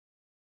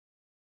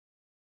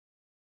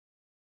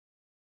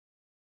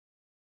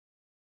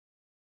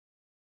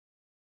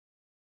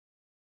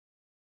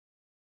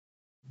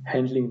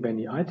Handling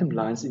many item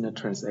lines in a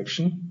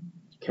transaction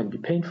can be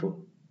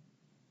painful.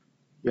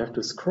 You have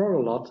to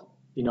scroll a lot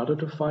in order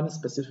to find a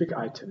specific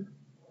item.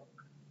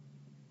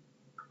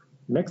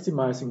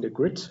 Maximizing the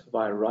grid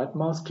via right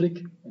mouse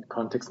click and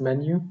context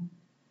menu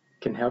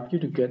can help you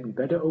to get a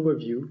better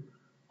overview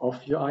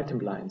of your item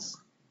lines.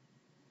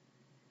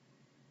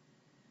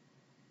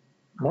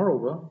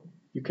 Moreover,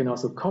 you can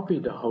also copy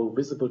the whole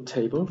visible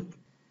table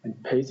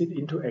and paste it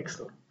into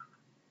Excel.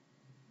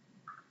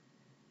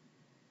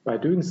 By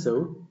doing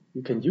so,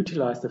 you can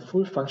utilize the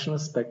full functional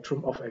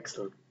spectrum of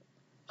Excel.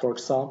 For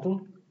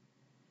example,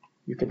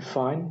 you can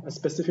find a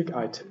specific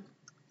item.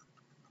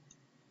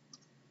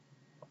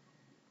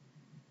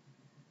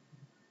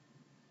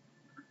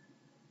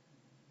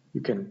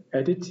 You can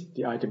edit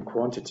the item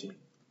quantity,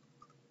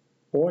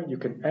 or you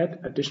can add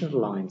additional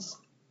lines.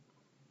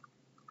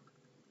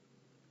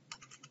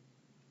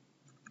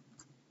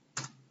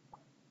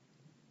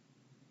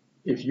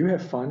 If you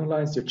have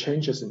finalized your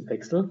changes in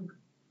Excel,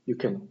 you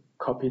can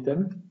copy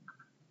them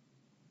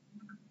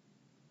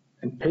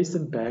and paste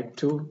them back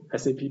to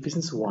SAP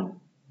Business One.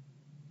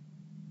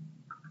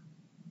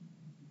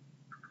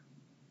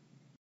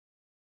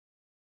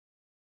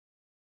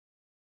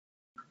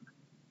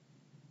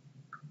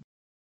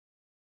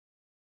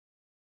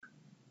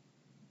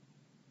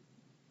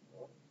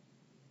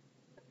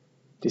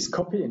 This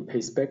copy and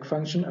paste back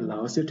function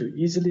allows you to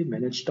easily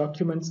manage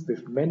documents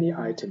with many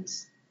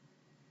items.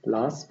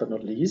 Last but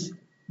not least,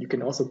 you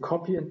can also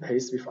copy and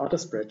paste with other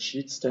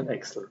spreadsheets than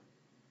Excel.